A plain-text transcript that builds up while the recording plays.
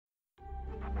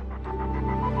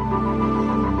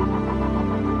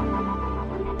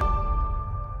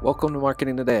Welcome to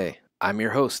Marketing Today. I'm your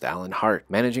host, Alan Hart,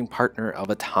 managing partner of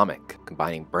Atomic,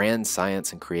 combining brand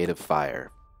science and creative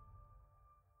fire.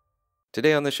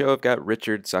 Today on the show, I've got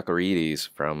Richard Socarides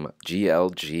from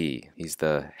GLG. He's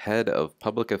the head of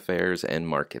public affairs and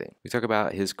marketing. We talk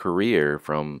about his career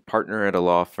from partner at a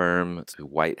law firm to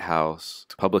White House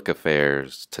to public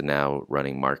affairs to now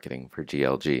running marketing for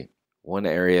GLG. One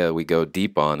area we go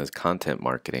deep on is content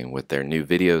marketing with their new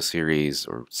video series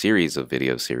or series of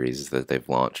video series that they've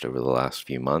launched over the last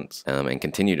few months and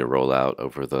continue to roll out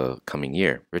over the coming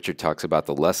year. Richard talks about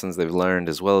the lessons they've learned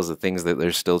as well as the things that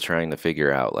they're still trying to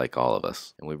figure out, like all of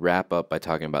us. And we wrap up by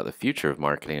talking about the future of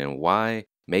marketing and why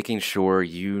making sure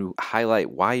you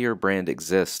highlight why your brand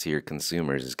exists to your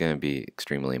consumers is going to be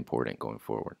extremely important going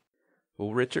forward.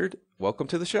 Well, Richard, welcome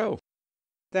to the show.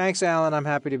 Thanks, Alan. I'm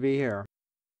happy to be here.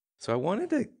 So I wanted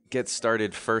to get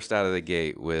started first out of the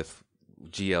gate with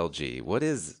GLG. What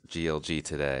is GLG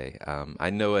today? I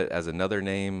know it as another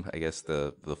name, I guess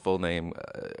the full name,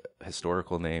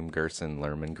 historical name, Gerson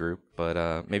Lehrman Group,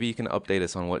 but maybe you can update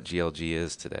us on what GLG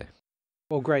is today.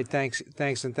 Well, great. Thanks,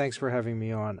 and thanks for having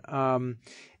me on.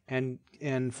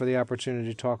 And for the opportunity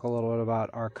to talk a little bit about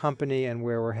our company and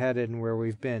where we're headed and where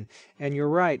we've been. And you're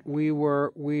right, we're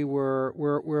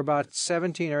about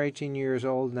 17 or 18 years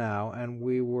old now, and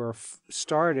we were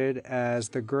started as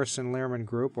the Gerson Lehrman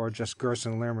Group, or just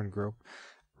Gerson Lehrman Group,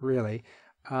 really.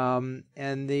 And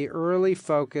the early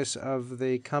focus of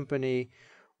the company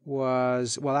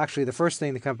was, well, actually, the first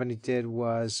thing the company did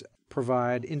was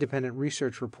provide independent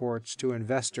research reports to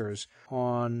investors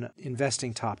on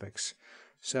investing topics.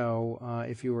 So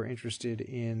if you were interested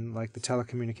in like the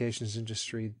telecommunications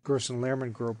industry, Gerson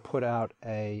Lehrman Group put out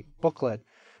a booklet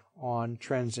on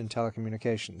trends in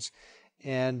telecommunications.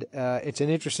 And it's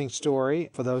an interesting story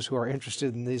for those who are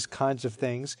interested in these kinds of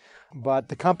things. But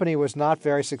the company was not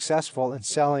very successful in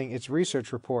selling its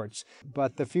research reports.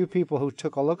 But the few people who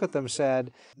took a look at them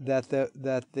said that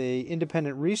the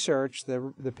independent research,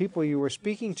 the people you were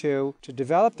speaking to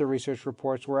develop the research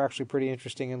reports were actually pretty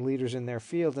interesting and leaders in their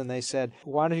field. And they said,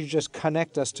 why don't you just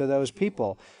connect us to those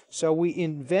people? So we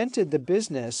invented the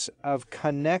business of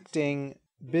connecting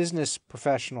business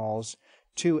professionals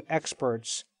to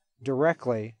experts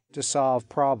directly to solve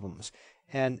problems.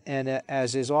 And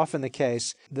as is often the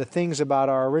case, the things about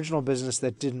our original business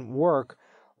that didn't work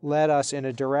led us in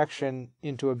a direction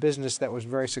into a business that was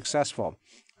very successful.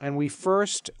 And we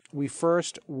first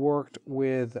worked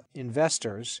with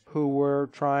investors who were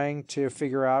trying to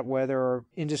figure out whether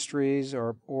industries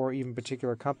or even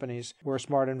particular companies were a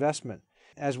smart investment.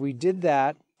 As we did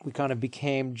that, we kind of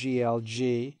became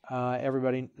GLG.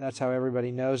 That's how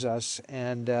everybody knows us.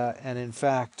 And in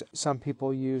fact, some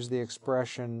people use the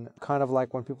expression kind of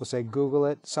like when people say Google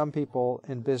it. Some people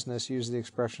in business use the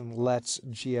expression let's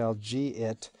GLG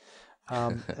it,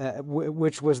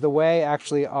 which was the way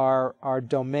actually our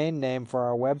domain name for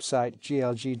our website,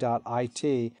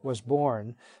 glg.it, was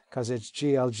born, because it's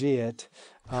GLG it.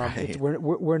 Right.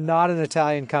 We're not an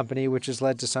Italian company, which has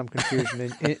led to some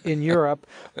confusion in Europe.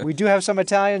 We do have some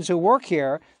Italians who work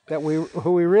here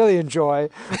who we really enjoy,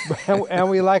 and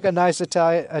we like a nice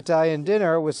Italian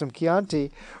dinner with some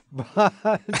Chianti.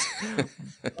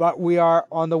 But we are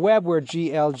on the web. We're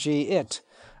GLG it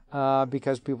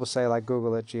because people say like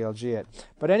Google it, GLG it.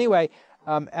 But anyway,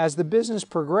 as the business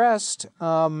progressed,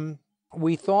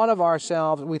 we thought of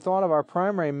our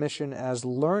primary mission as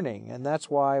learning, and that's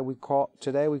why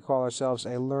today we call ourselves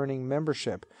a learning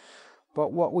membership.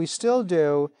 But what we still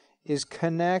do is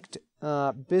connect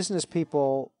business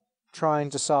people trying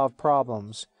to solve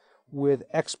problems with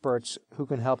experts who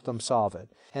can help them solve it.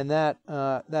 And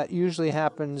that usually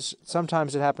happens,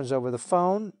 sometimes it happens over the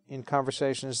phone in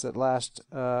conversations that last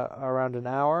around an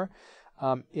hour.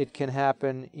 It can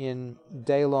happen in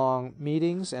day-long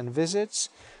meetings and visits.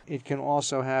 It can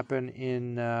also happen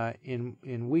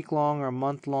in week-long or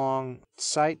month-long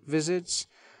site visits,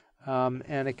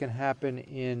 and it can happen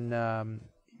in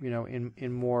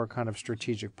more kind of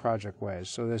strategic project ways.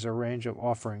 So there's a range of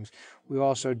offerings. We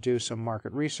also do some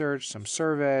market research, some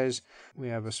surveys. We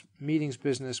have a meetings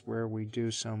business where we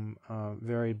do some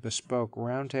very bespoke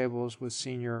roundtables with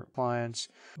senior clients.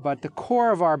 But the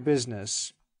core of our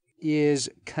business is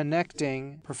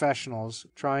connecting professionals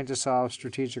trying to solve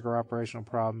strategic or operational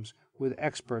problems with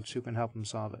experts who can help them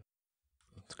solve it.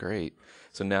 That's great.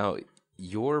 So now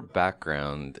your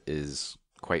background is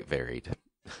quite varied.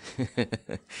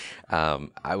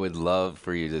 I would love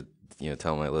for you to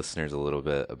tell my listeners a little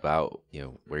bit about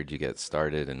where'd you get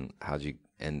started and how'd you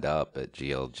end up at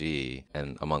GLG,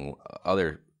 and among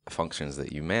other functions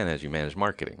that you manage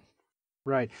marketing.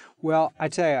 Right. Well, I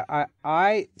tell you,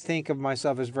 I think of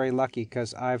myself as very lucky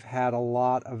because I've had a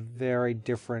lot of very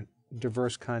different,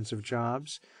 diverse kinds of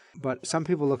jobs. But some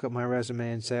people look at my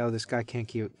resume and say, "Oh, this guy can't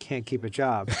keep a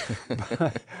job."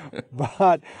 but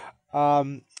but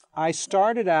I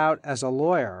started out as a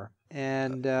lawyer,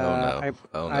 and Oh no.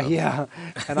 Oh no. yeah,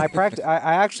 and I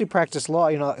actually practiced law.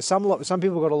 You know, some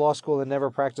people go to law school and never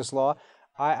practice law.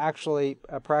 I actually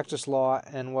practiced law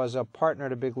and was a partner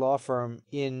at a big law firm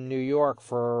in New York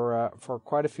for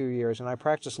quite a few years, and I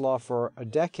practiced law for a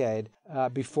decade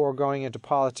before going into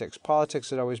politics. Politics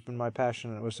had always been my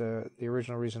passion. It was the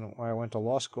original reason why I went to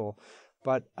law school.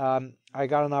 But I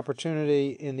got an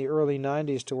opportunity in the early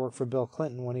 '90s to work for Bill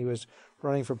Clinton when he was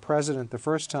running for president the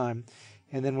first time.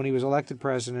 And then when he was elected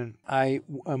president, I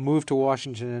moved to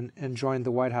Washington and joined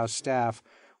the White House staff,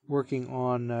 working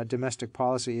on domestic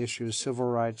policy issues, civil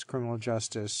rights, criminal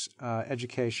justice,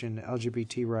 education,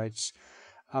 LGBT rights.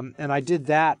 And I did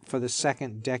that for the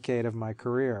second decade of my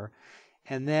career.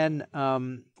 And then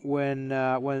when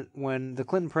the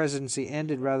Clinton presidency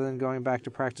ended, rather than going back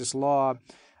to practice law,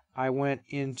 I went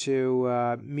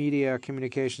into media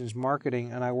communications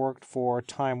marketing, and I worked for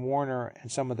Time Warner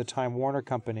and some of the Time Warner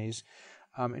companies,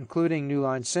 including New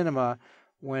Line Cinema,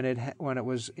 when it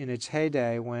was in its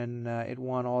heyday, when it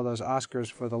won all those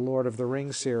Oscars for the Lord of the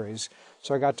Rings series.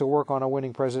 So I got to work on a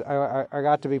winning I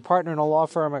got to be partner in a law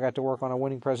firm. I got to work on a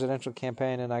winning presidential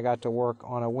campaign, and I got to work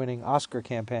on a winning Oscar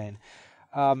campaign.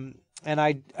 And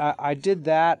I did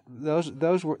that.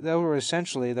 Those were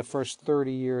essentially the first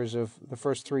 30 years of the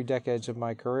first 3 decades of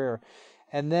my career.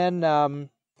 And then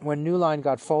when New Line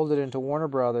got folded into Warner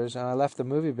Brothers and I left the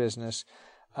movie business,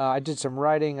 I did some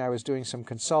writing. I was doing some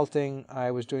consulting.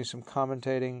 I was doing some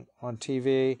commentating on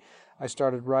TV. I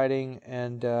started writing,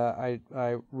 and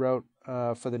I wrote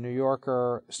for the New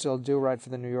Yorker. Still do write for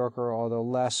the New Yorker, although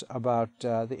less about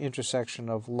the intersection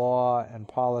of law and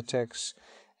politics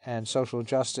and social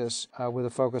justice, with a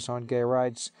focus on gay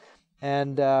rights.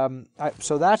 And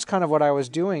so that's kind of what I was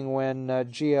doing when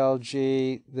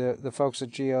GLG, the folks at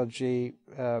GLG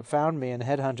found me and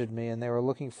headhunted me, and they were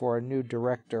looking for a new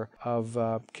director of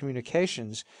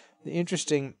communications. The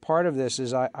interesting part of this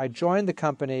is I joined the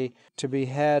company to be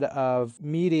head of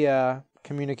media,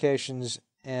 communications,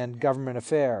 and government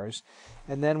affairs.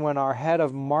 And then when our head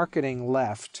of marketing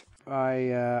left,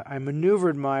 I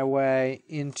maneuvered my way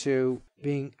into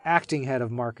being acting head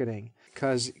of marketing,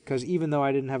 because even though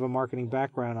I didn't have a marketing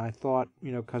background, I thought,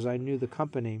 because I knew the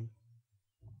company,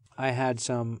 I had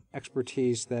some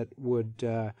expertise that would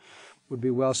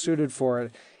be well suited for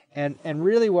it. And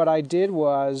really what I did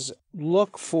was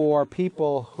look for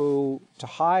people to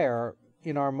hire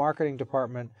in our marketing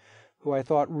department who I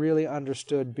thought really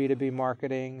understood B2B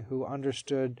marketing, who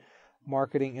understood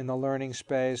marketing in the learning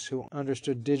space, who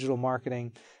understood digital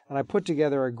marketing. And I put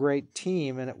together a great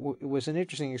team, and it was an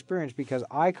interesting experience because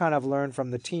I kind of learned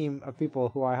from the team of people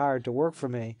who I hired to work for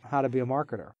me how to be a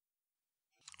marketer.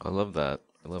 I love that.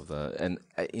 I love that. And,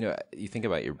 you think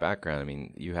about your background. I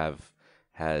mean, you have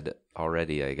had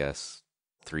already, I guess,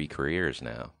 3 careers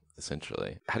now,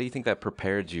 essentially. How do you think that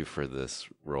prepared you for this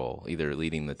role, either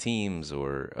leading the teams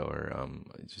or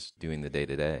just doing the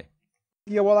day-to-day?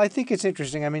 Yeah, well, I think it's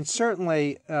interesting. I mean,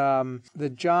 certainly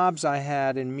the jobs I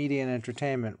had in media and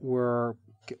entertainment were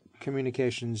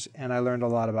communications, and I learned a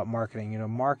lot about marketing.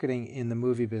 Marketing in the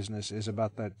movie business is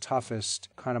about the toughest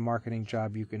kind of marketing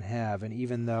job you can have. And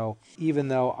even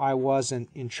though I wasn't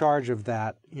in charge of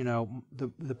that,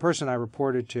 the person I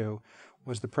reported to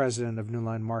was the president of New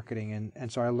Line Marketing,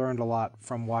 and so I learned a lot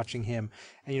from watching him.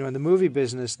 And in the movie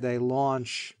business, they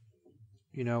launch.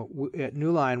 At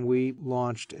New Line, we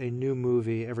launched a new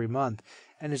movie every month,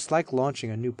 and it's like launching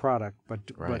a new product, but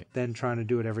then trying to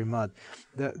do it every month.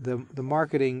 The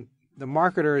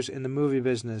marketers in the movie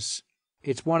business,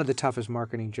 it's one of the toughest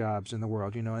marketing jobs in the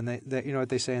world. And they what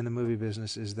they say in the movie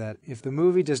business is that if the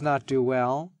movie does not do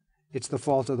well, it's the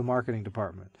fault of the marketing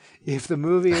department. If the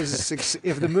movie is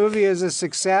a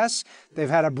success, they've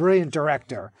had a brilliant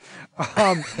director.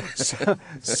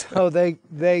 So they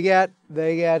get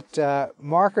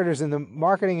marketers in the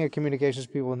marketing and communications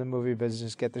people in the movie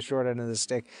business get the short end of the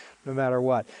stick, no matter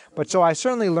what. But so I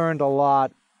certainly learned a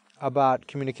lot about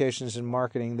communications and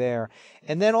marketing there,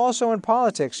 and then also in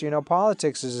politics.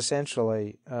 Politics is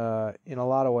essentially, in a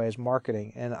lot of ways,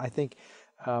 marketing, and I think.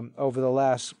 Over the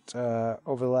last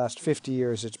 50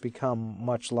 years, it's become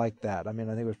much like that. I mean,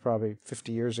 I think it was probably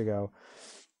 50 years ago.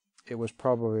 It was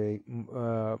probably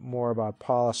more about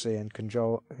policy and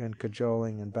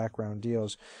cajoling and background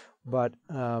deals, but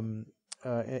more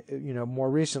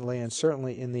recently, and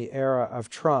certainly in the era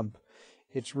of Trump,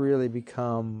 it's really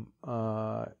become,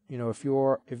 if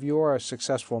you're a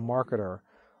successful marketer,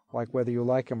 like whether you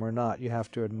like him or not, you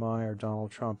have to admire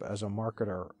Donald Trump as a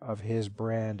marketer of his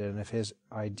brand and of his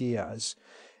ideas.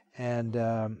 And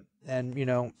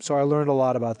so I learned a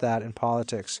lot about that in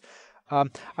politics.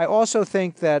 I also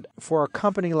think that for a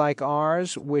company like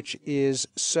ours, which is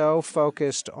so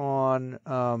focused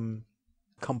on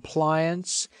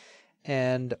compliance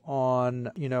and on,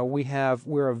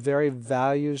 we're a very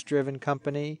values-driven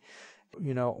company.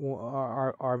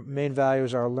 Our main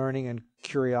values are learning and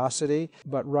curiosity,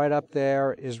 but right up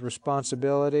there is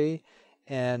responsibility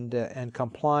and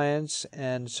compliance.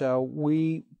 And so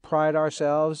we pride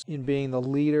ourselves in being the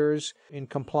leaders in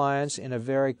compliance in a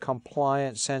very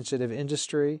compliant, sensitive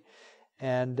industry.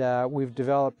 And we've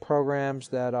developed programs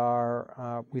that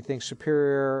are, we think,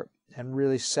 superior and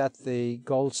really set the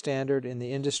gold standard in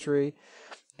the industry.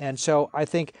 And so I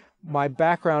think my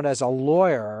background as a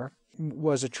lawyer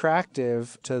was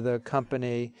attractive to the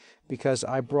company because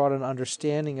I brought an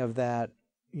understanding of that,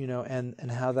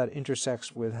 and how that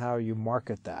intersects with how you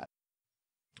market that.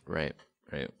 Right.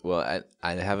 Well,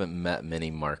 I haven't met many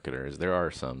marketers. There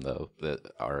are some, though, that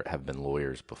have been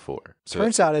lawyers before. So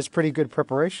turns out it's pretty good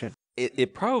preparation.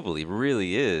 It probably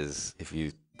really is if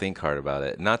you think hard about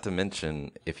it. Not to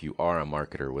mention, if you are a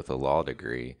marketer with a law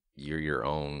degree, you're your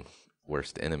own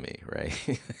worst enemy,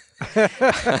 right?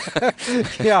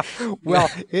 Yeah. Well,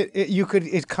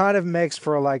 it kind of makes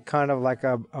for a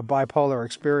bipolar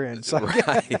experience.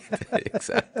 Right.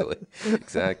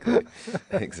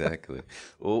 Exactly.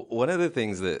 Well, one of the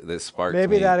things that sparked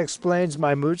maybe me, that explains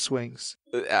my mood swings.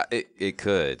 It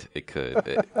could.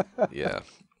 Yeah.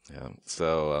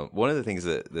 So one of the things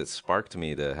that sparked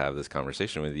me to have this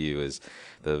conversation with you is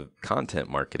the content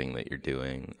marketing that you're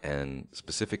doing, and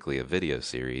specifically a video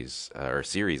series or a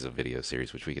series of video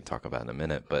series, which we could talk about in a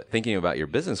minute. But thinking about your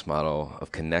business model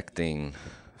of connecting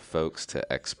folks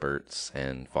to experts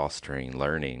and fostering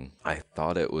learning, I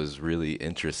thought it was really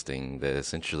interesting that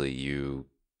essentially you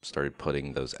started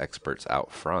putting those experts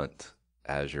out front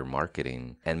as you're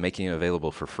marketing and making it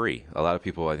available for free. A lot of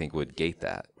people, I think, would gate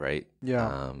that, right?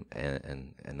 Yeah.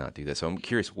 And not do that. So I'm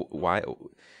curious,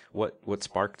 what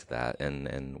sparked that,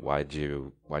 and why'd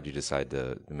you decide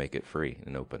to make it free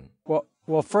and open?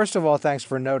 Well, first of all, thanks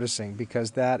for noticing,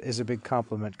 because that is a big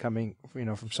compliment coming,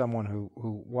 from someone who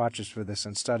watches for this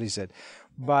and studies it.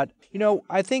 But,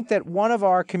 I think that one of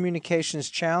our communications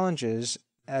challenges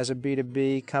as a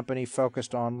B2B company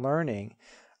focused on learning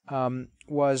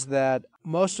was that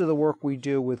most of the work we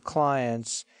do with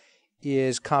clients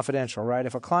is confidential, right?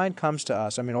 If a client comes to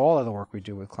us, all of the work we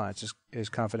do with clients is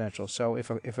confidential. So if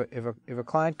a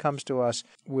client comes to us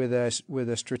with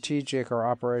a strategic or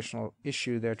operational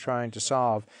issue they're trying to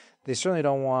solve, they certainly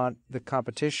don't want the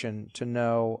competition to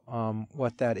know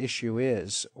what that issue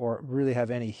is, or really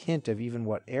have any hint of even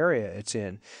what area it's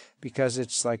in, because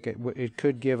it's like it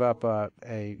could give up a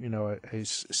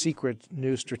secret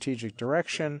new strategic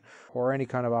direction or any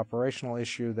kind of operational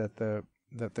issue that the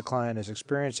client is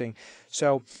experiencing.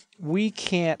 So we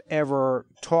can't ever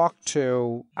talk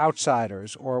to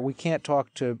outsiders, or we can't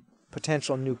talk to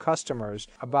potential new customers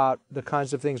about the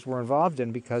kinds of things we're involved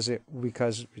in because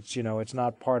it's it's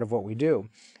not part of what we do,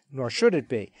 nor should it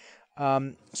be.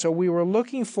 So we were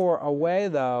looking for a way,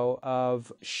 though,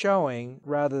 of showing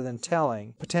rather than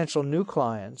telling potential new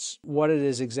clients what it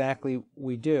is exactly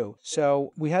we do.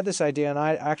 So we had this idea, and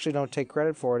I actually don't take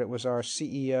credit for it. It was our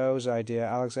CEO's idea,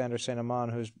 Alexander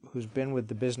Saint-Amand, who's been with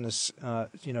the business,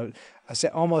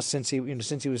 almost since he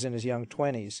was in his young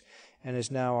 20s, and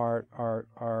is now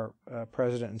our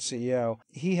president and CEO.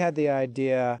 He had the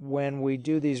idea, when we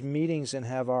do these meetings and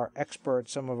have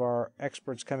some of our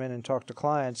experts come in and talk to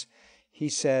clients, he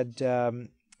said,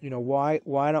 why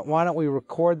don't we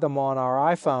record them on our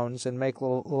iPhones and make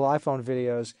little iPhone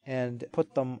videos and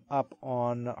put them up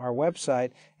on our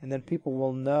website, and then people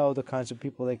will know the kinds of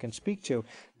people they can speak to.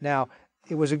 Now,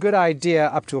 it was a good idea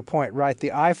up to a point, right? The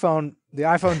iPhone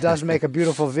does make a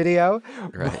beautiful video,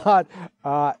 right. But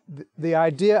the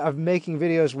idea of making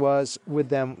videos with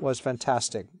them was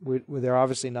fantastic. They're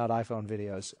obviously not iPhone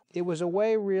videos. It was a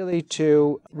way really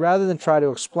to, rather than try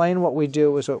to explain what we do,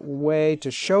 it was a way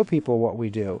to show people what we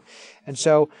do. And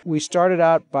so we started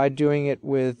out by doing it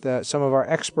with some of our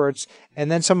experts,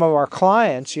 and then some of our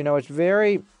clients.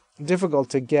 It's difficult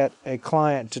to get a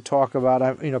client to talk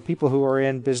about, people who are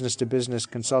in business-to-business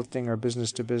consulting or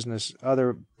business-to-business,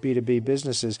 other B2B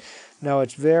businesses. No,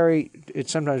 it's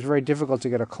sometimes very difficult to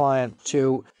get a client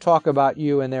to talk about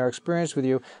you and their experience with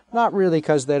you. Not really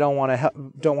because they don't want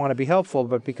to be helpful,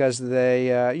 but because they,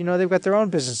 they've got their own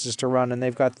businesses to run, and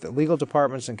they've got the legal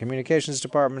departments and communications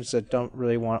departments that don't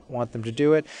really want them to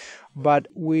do it. But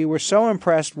we were so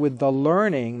impressed with the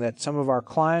learning that some of our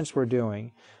clients were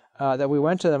doing that we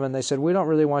went to them and they said, we don't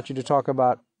really want you to talk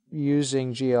about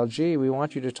using GLG. We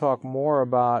want you to talk more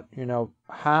about,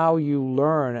 how you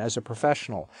learn as a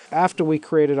professional. After we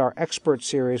created our expert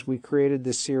series, we created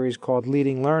this series called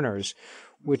Leading Learners,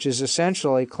 which is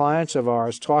essentially clients of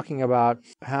ours talking about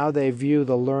how they view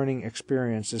the learning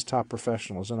experience as top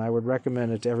professionals. And I would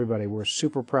recommend it to everybody. We're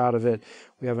super proud of it.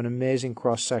 We have an amazing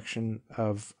cross-section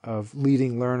of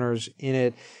leading learners in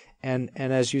it. And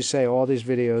as you say, all these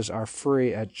videos are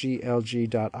free at glg.it/video.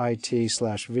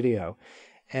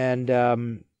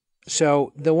 And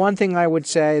so the one thing I would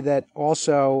say that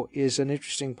also is an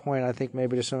interesting point, I think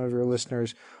maybe to some of your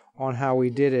listeners, on how we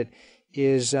did it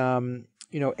is,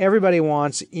 everybody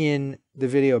wants in the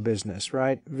video business,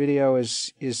 right? Video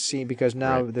is seen because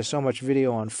now There's so much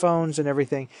video on phones and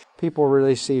everything. People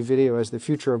really see video as the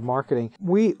future of marketing.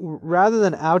 We, rather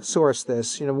than outsource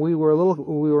this, we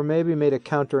were maybe made a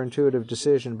counterintuitive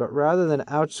decision, but rather than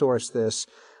outsource this,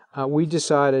 we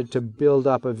decided to build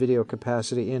up a video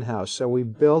capacity in-house. So we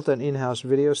built an in-house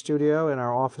video studio in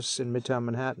our office in Midtown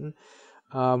Manhattan.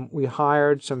 We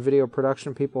hired some video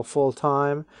production people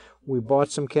full-time. We bought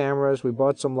some cameras, we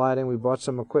bought some lighting, we bought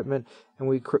some equipment, and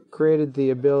we created the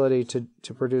ability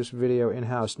to produce video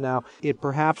in-house. Now, it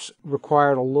perhaps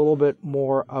required a little bit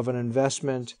more of an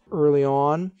investment early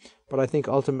on, but I think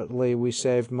ultimately we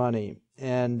saved money.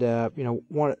 And,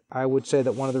 I would say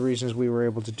that one of the reasons we were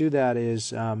able to do that is,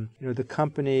 the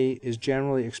company is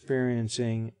generally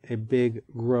experiencing a big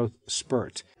growth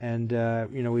spurt. And,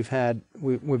 we've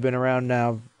been around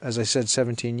now, as I said,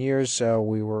 17 years, so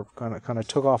we were kind of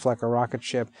took off like a rocket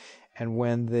ship. And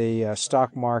when the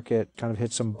stock market kind of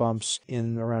hit some bumps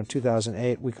in around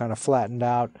 2008, we kind of flattened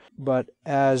out. But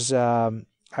as I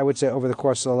would say over the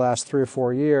course of the last 3 or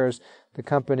 4 years, the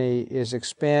company is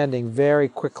expanding very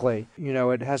quickly.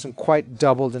 It hasn't quite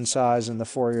doubled in size in the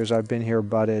 4 years I've been here,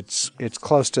 but it's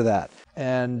close to that.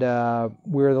 And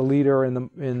we're the leader in the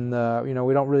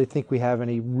we don't really think we have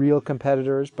any real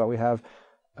competitors, but we have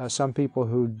some people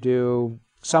who do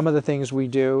some of the things we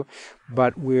do,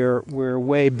 but we're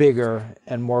way bigger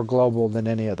and more global than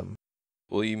any of them.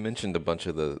 Well, you mentioned a bunch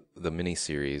of the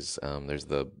mini-series. There's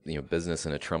the Business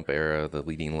in a Trump Era, the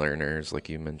Leading Learners, like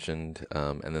you mentioned,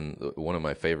 and then one of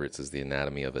my favorites is the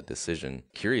Anatomy of a Decision.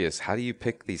 Curious, how do you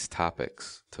pick these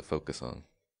topics to focus on?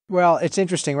 Well, it's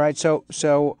interesting, right? So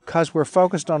because we're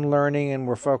focused on learning, and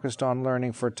we're focused on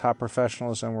learning for top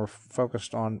professionals, and we're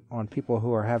focused on people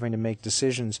who are having to make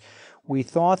decisions, we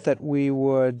thought that we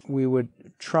would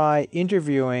try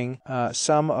interviewing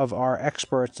some of our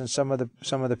experts and some of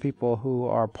the people who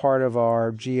are part of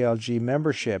our GLG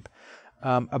membership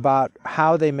about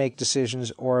how they make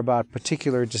decisions or about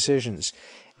particular decisions.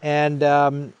 And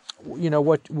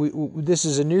this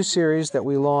is a new series that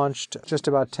we launched just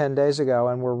about 10 days ago,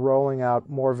 and we're rolling out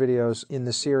more videos in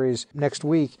the series next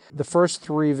week. The first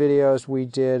 3 videos we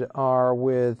did are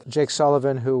with Jake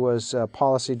Sullivan, who was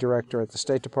policy director at the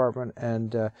State Department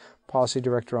and policy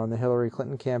director on the Hillary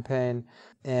Clinton campaign,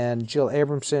 and Jill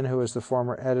Abramson, who is the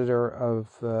former editor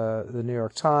of the New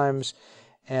York Times,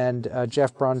 and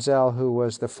Jeff Bronzell, who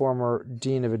was the former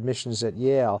dean of admissions at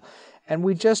Yale. And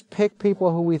we just picked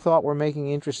people who we thought were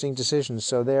making interesting decisions.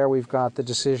 So there we've got the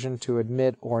decision to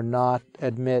admit or not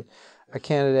admit a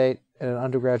candidate at an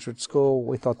undergraduate school.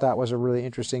 We thought that was a really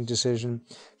interesting decision.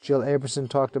 Jill Abramson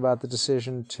talked about the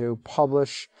decision to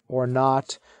publish or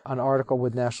not an article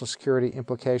with national security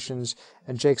implications.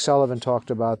 And Jake Sullivan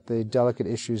talked about the delicate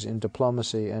issues in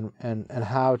diplomacy and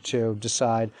how to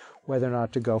decide whether or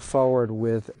not to go forward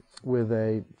with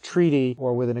a treaty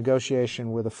or with a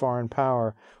negotiation with a foreign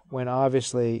power when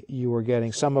obviously you were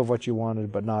getting some of what you wanted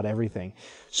but not everything.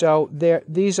 So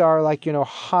these are like,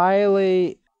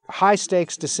 high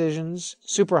stakes decisions,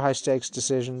 super high stakes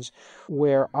decisions,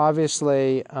 where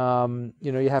obviously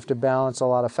you have to balance a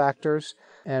lot of factors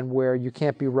and where you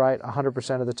can't be right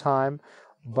 100% of the time,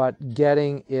 but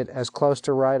getting it as close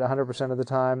to right 100% of the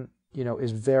time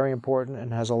is very important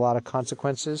and has a lot of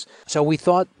consequences. So we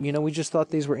thought, we just thought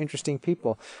these were interesting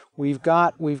people. We've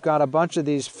got a bunch of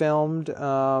these filmed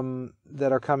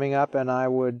that are coming up, and I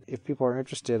would, if people are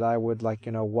interested, I would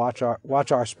watch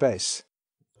our space.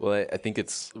 Well, I think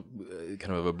it's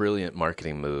kind of a brilliant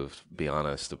marketing move, to be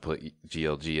honest, to put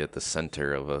GLG at the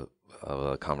center of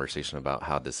a conversation about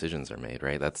how decisions are made,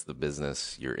 right? That's the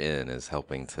business you're in, is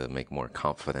helping to make more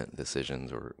confident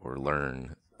decisions or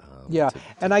learn. Yeah, to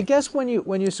and I guess those.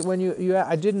 when you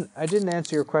I didn't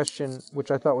answer your question,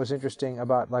 which I thought was interesting,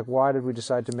 about like why did we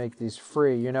decide to make these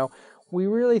free? We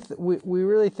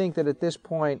really think that at this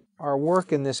point our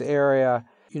work in this area,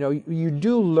 you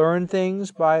do learn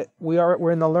things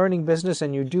we're in the learning business,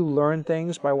 and you do learn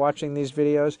things by watching these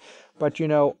videos, but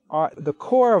the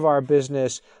core of our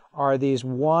business are these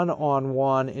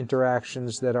one-on-one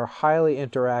interactions that are highly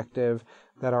interactive,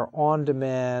 that are on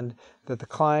demand, that the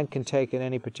client can take in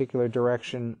any particular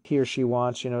direction he or she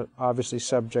wants, obviously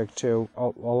subject to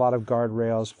a lot of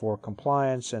guardrails for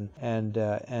compliance and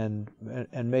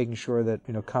making sure that,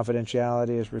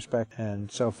 confidentiality is respected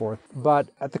and so forth. But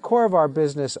at the core of our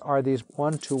business are these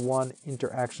one-to-one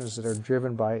interactions that are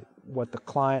driven by what the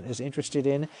client is interested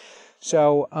in.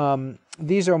 So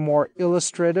these are more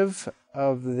illustrative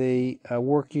of the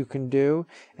work you can do,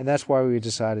 and that's why we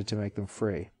decided to make them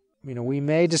free. We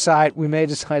may decide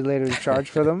later to charge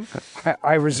for them.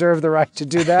 I reserve the right to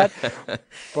do that.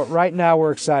 But right now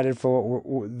we're excited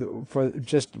for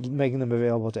just making them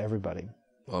available to everybody.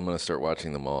 Well, I'm going to start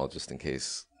watching them all just in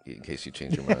case you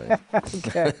change your mind.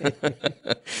 Okay.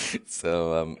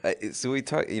 So we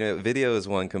talk. Video is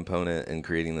one component in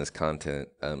creating this content.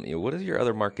 What do your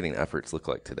other marketing efforts look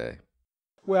like today?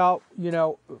 Well,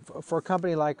 for a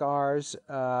company like ours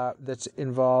that's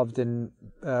involved in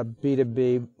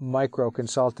B2B micro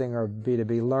consulting or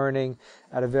B2B learning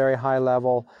at a very high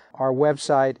level, our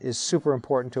website is super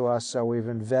important to us. So we've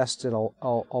invested a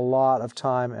lot of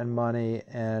time and money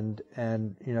and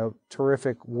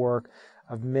terrific work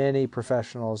of many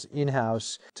professionals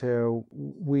in-house to,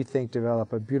 we think,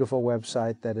 develop a beautiful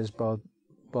website that is both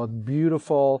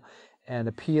beautiful and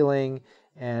appealing,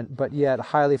 but yet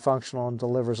highly functional and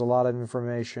delivers a lot of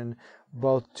information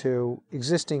both to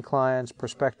existing clients,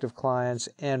 prospective clients,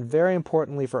 and very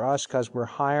importantly for us, because we're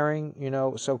hiring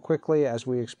so quickly as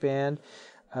we expand,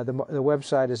 the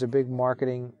website is a big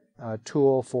marketing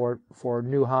tool for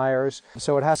new hires.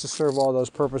 So it has to serve all those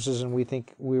purposes, and we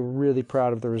think we're really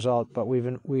proud of the result. But we've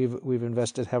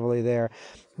invested heavily there.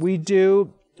 We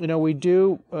do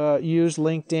use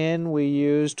LinkedIn, we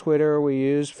use Twitter, we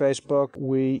use Facebook,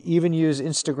 we even use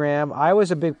Instagram. I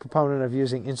was a big proponent of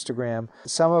using Instagram.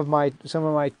 Some of my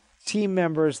team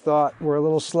members thought we're a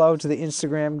little slow to the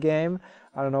Instagram game.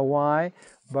 I don't know why,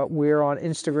 but we're on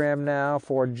Instagram now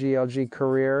for GLG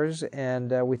Careers,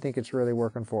 and we think it's really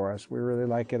working for us. We really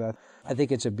like it. I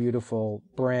think it's a beautiful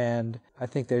brand. I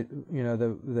think that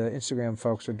the Instagram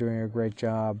folks are doing a great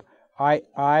job.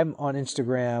 I'm on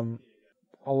Instagram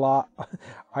a lot.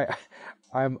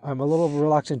 I'm a little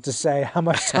reluctant to say how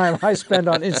much time I spend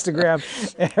on Instagram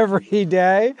every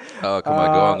day. Oh, come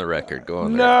on, go on the record. Go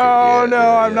on the record.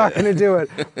 No, I'm not going to do it.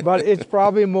 But it's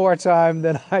probably more time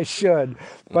than I should.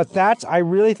 But I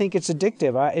really think it's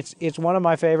addictive. It's one of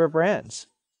my favorite brands.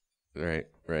 Right.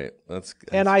 That's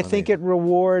and I funny. think it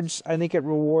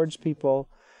rewards people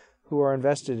who are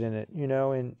invested in it,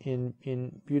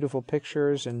 in beautiful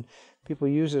pictures, and people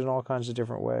use it in all kinds of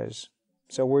different ways.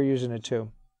 So we're using it too.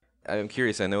 I'm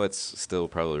curious. I know it's still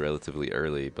probably relatively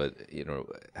early, but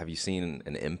have you seen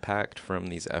an impact from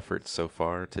these efforts so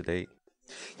far to date?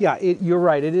 Yeah, you're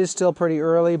right. It is still pretty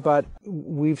early, but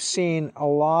we've seen a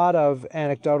lot of,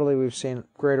 anecdotally, we've seen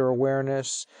greater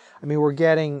awareness. I mean, we're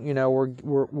getting,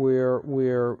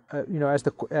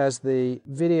 as the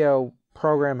video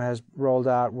program has rolled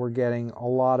out, we're getting a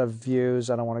lot of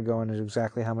views. I don't want to go into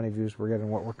exactly how many views we're getting,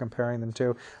 what we're comparing them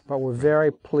to, but we're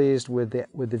very pleased with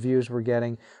the views we're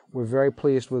getting. We're very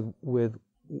pleased with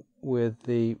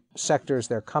the sectors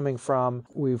they're coming from.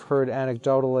 We've heard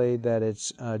anecdotally that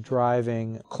it's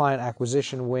driving client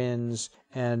acquisition wins,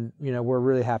 and we're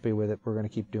really happy with it. We're going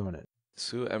to keep doing it.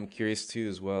 So I'm curious too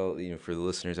as well, for the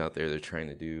listeners out there, they're trying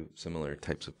to do similar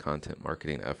types of content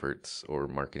marketing efforts or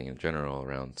marketing in general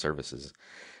around services.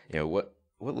 What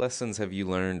lessons have you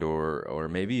learned, or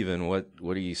maybe even what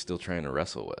are you still trying to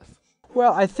wrestle with?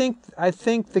 Well, I think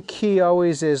the key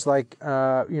always is some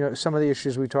of the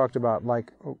issues we talked about,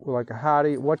 like what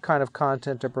kind of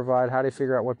content to provide, how do you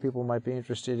figure out what people might be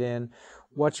interested in,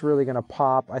 what's really going to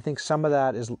pop. I think some of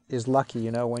that is lucky,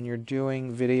 when you're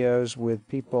doing videos with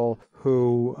people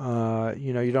who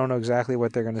you don't know exactly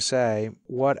what they're going to say,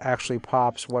 what actually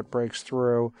pops, what breaks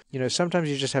through. Sometimes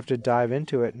you just have to dive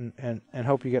into it and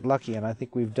hope you get lucky, and I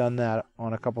think we've done that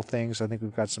on a couple things. I think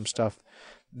we've got some stuff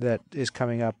is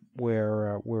coming up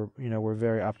where we're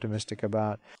very optimistic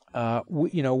about.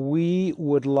 We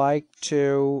would like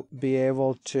to be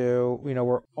able to,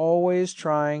 we're always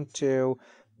trying to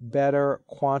better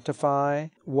quantify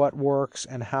what works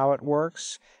and how it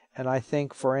works. And I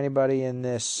think for anybody in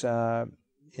this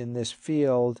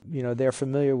field, they're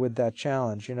familiar with that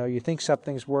challenge. You think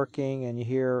something's working and you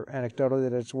hear anecdotally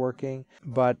that it's working,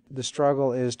 but the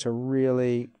struggle is to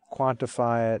really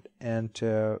quantify it and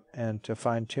to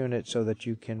fine tune it so that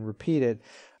you can repeat it.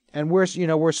 And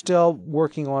we're still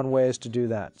working on ways to do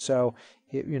that. So,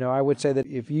 I would say that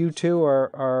if you too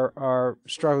are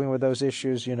struggling with those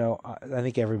issues, I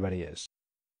think everybody is.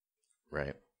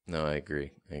 Right. No, I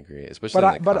agree. Especially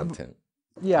in the content.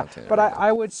 Yeah, but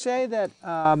I would say that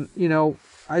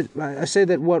I say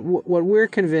that what we're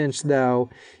convinced though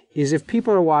is if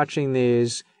people are watching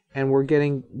these and we're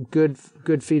getting good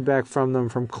feedback from them,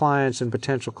 from clients and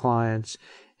potential clients,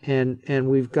 and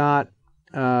we've got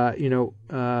some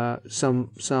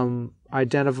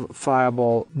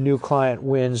identifiable new client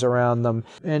wins around them,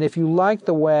 and if you like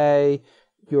the way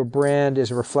your brand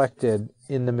is reflected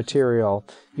in the material,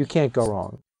 you can't go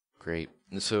wrong. Great.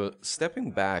 So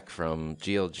stepping back from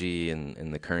GLG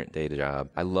and the current day job,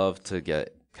 I love to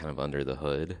get kind of under the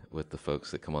hood with the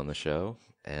folks that come on the show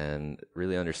and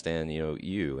really understand,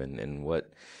 you and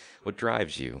what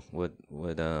drives you, what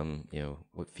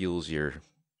fuels your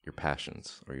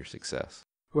passions or your success.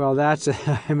 Well, that's a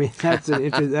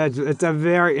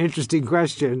very interesting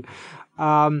question.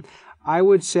 I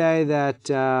would say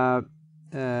that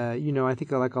I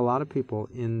think like a lot of people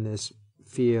in this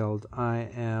field, I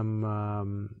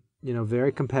am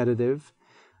very competitive.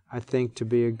 I think to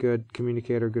be a good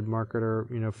communicator, good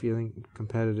marketer, feeling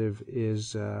competitive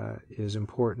is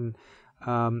important.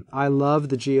 I love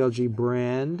the GLG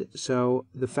brand, so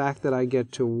the fact that I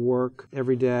get to work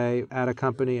every day at a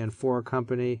company and for a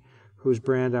company whose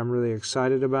brand I'm really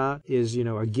excited about is,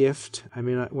 a gift. I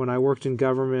mean, when I worked in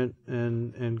government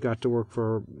and got to work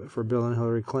for Bill and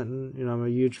Hillary Clinton, I'm a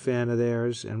huge fan of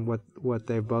theirs and what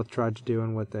they've both tried to do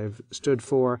and what they've stood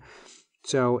for.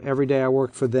 So every day I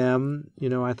worked for them,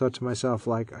 I thought to myself,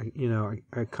 I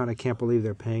kind of can't believe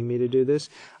they're paying me to do this.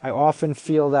 I often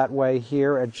feel that way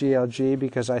here at GLG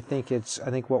because I think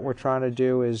what we're trying to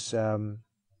do is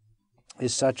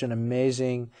such an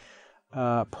amazing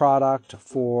product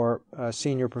for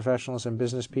senior professionals and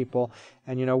business people,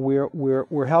 and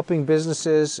we're helping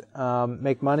businesses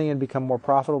make money and become more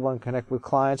profitable and connect with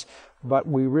clients. But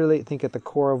we really think at the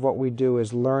core of what we do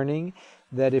is learning.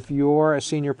 That if you're a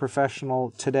senior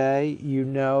professional today,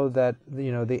 that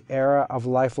the era of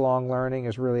lifelong learning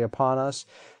is really upon us.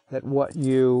 That what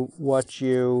you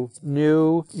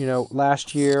knew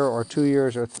last year or 2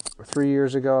 years or 3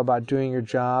 years ago about doing your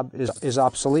job is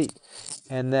obsolete,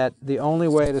 and that the only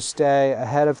way to stay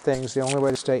ahead of things, the only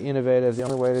way to stay innovative, the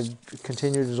only way to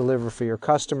continue to deliver for your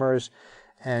customers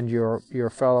and your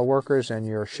fellow workers and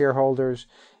your shareholders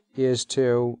is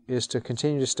to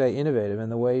continue to stay innovative, and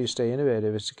the way you stay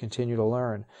innovative is to continue to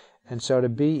learn. And so to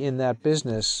be in that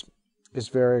business is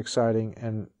very exciting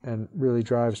and really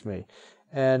drives me.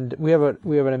 And we have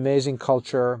an amazing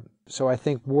culture. So I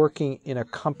think working in a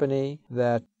company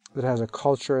that has a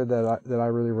culture that I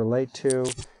really relate to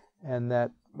and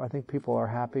that I think people are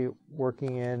happy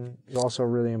working in is also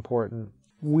really important.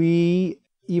 We,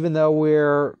 even though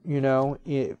we're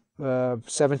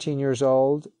 17 years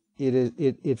old,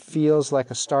 it feels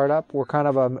like a startup.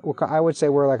 I would say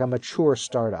we're like a mature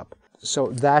startup. So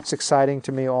that's exciting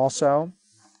to me also.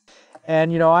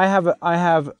 And I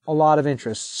have a lot of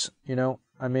interests.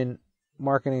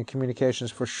 Marketing and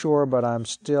communications for sure, but I'm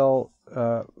still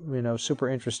super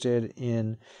interested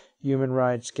in human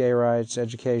rights, gay rights,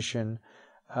 education,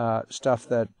 stuff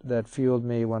that fueled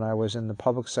me when I was in the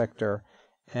public sector.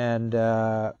 And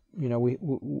we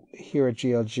here at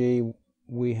GLG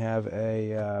we have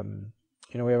a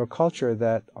culture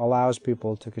that allows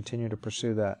people to continue to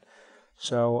pursue that.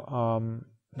 So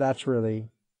that's really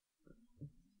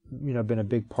been a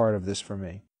big part of this for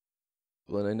me.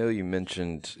 Well, and I know you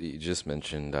just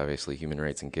mentioned obviously human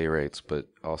rights and gay rights, but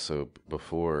also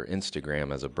before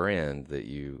Instagram as a brand that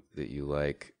you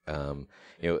like.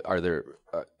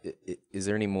 Is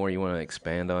there any more you want to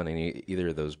expand on either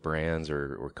of those brands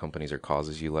or companies or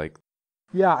causes you like?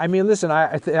 Yeah, listen,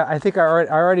 I think I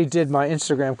already did my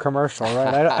Instagram commercial,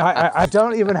 right? I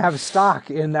don't even have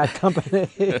stock in that company.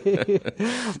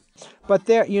 But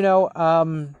there,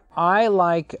 I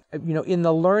like, in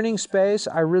the learning space,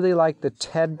 I really like the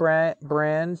TED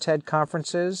brand, TED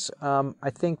conferences. I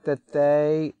think that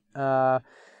they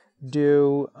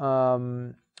do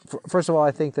first of all,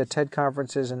 I think that TED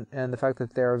conferences and the fact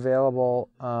that they're available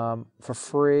for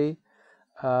free,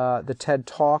 the TED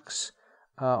Talks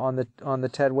on the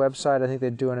TED website, I think they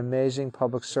do an amazing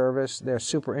public service. They're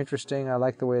super interesting. I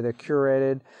like the way they're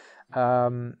curated.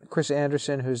 Chris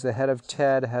Anderson, who's the head of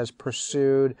TED, has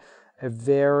pursued a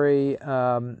very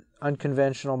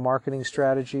unconventional marketing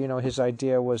strategy. His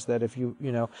idea was that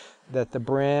that the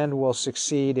brand will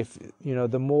succeed if,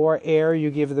 the more air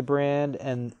you give the brand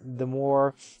and the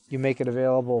more you make it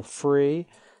available free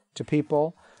to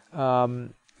people,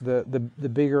 the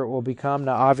bigger it will become.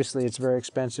 Now, obviously, it's very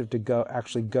expensive to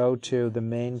go to the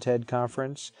main TED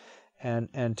conference.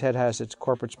 And TED has its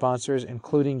corporate sponsors,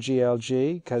 including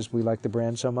GLG, because we like the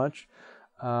brand so much.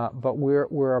 But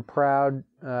we're a proud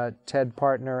TED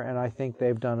partner, and I think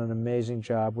they've done an amazing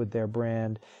job with their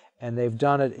brand, and they've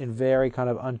done it in very kind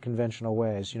of unconventional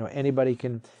ways. Anybody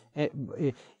can,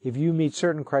 if you meet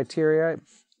certain criteria,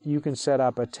 you can set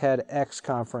up a TEDx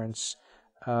conference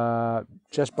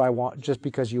just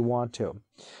because you want to.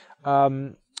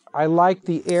 I like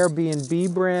the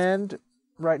Airbnb brand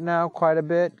right now quite a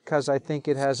bit because I think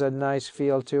it has a nice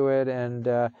feel to it, and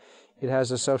it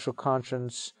has a social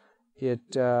conscience.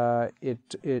 It is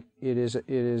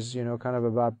kind of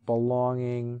about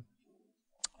belonging.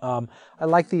 I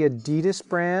like the Adidas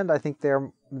brand. I think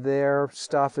their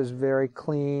stuff is very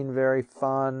clean, very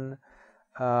fun.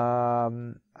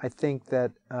 I think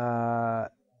that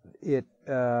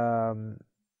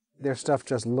their stuff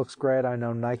just looks great. I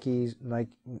know Nike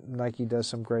does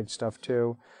some great stuff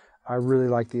too. I really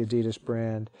like the Adidas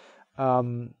brand.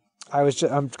 I'm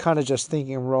kind of just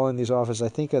thinking and rolling these off as I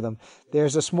think of them.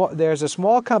 There's a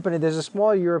small company. There's a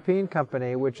small European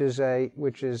company which is a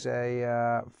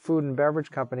food and beverage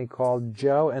company called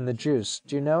Joe and the Juice.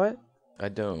 Do you know it? I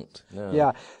don't. No.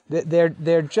 Yeah,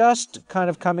 they're just kind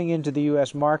of coming into the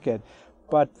U.S. market,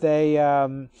 but they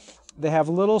have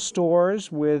little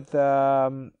stores with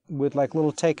like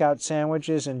little takeout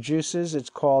sandwiches and juices.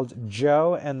 It's called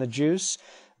Joe and the Juice.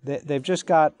 They've just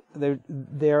got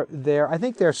they're I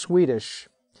think they're Swedish,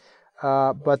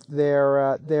 but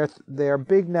they're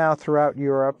big now throughout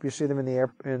Europe. You see them in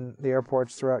the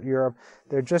airports throughout Europe.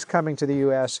 They're just coming to the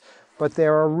U.S., but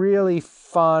they're a really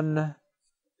fun,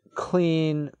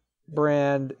 clean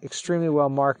brand, extremely well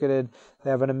marketed.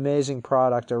 They have an amazing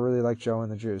product. I really like Joe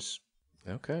and the Juice.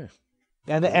 Okay.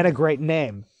 And a great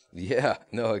name. Yeah.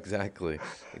 No. Exactly.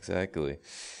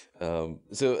 So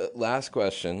last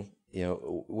question.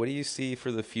 What do you see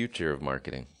for the future of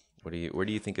marketing? Where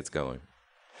do you think it's going?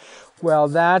 Well,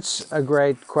 that's a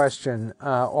great question.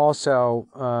 Also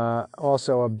a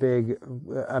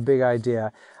big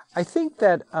idea. I think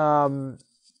that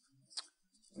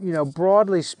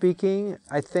broadly speaking,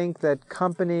 I think that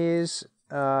companies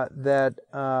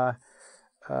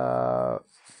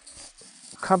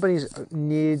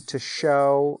need to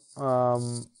show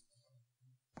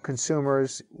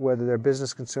consumers, whether they're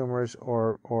business consumers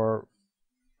or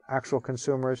actual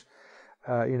consumers,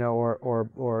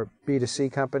 or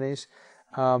B2C companies,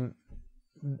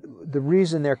 the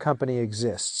reason their company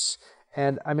exists.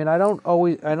 And I mean, I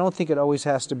don't think it always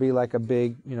has to be like a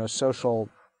big, social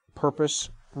purpose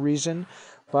reason,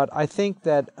 but I think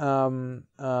that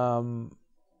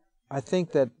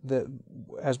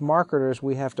as marketers,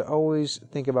 we have to always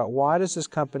think about, why does this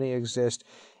company exist,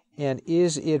 and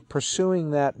is it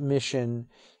pursuing that mission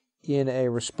in a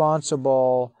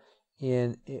responsible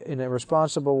way,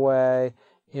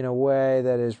 in a way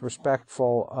that is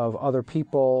respectful of other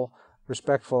people,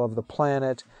 respectful of the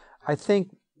planet. I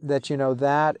think that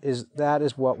that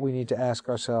is what we need to ask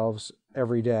ourselves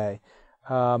every day.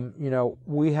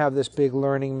 We have this big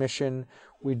learning mission.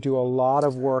 We do a lot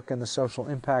of work in the social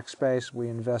impact space. We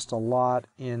invest a lot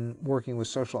in working with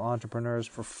social entrepreneurs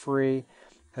for free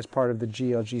as part of the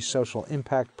GLG Social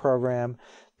Impact Program.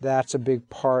 That's a big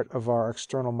part of our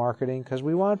external marketing, because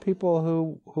we want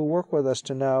people who work with us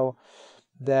to know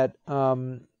that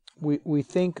we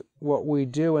think what we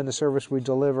do and the service we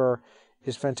deliver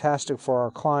is fantastic for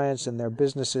our clients and their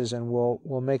businesses, and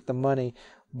we'll make them money.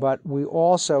 But we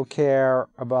also care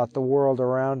about the world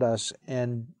around us,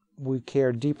 and we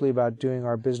care deeply about doing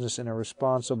our business in a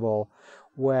responsible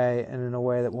way and in a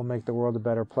way that will make the world a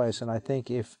better place. And I think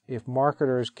if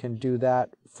marketers can do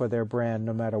that for their brand,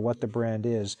 no matter what the brand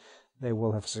is, they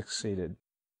will have succeeded.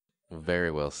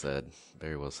 Very well said.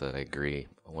 Very well said. I agree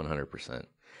 100%.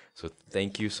 So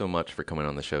thank you so much for coming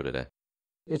on the show today.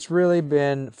 It's really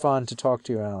been fun to talk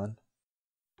to you, Alan.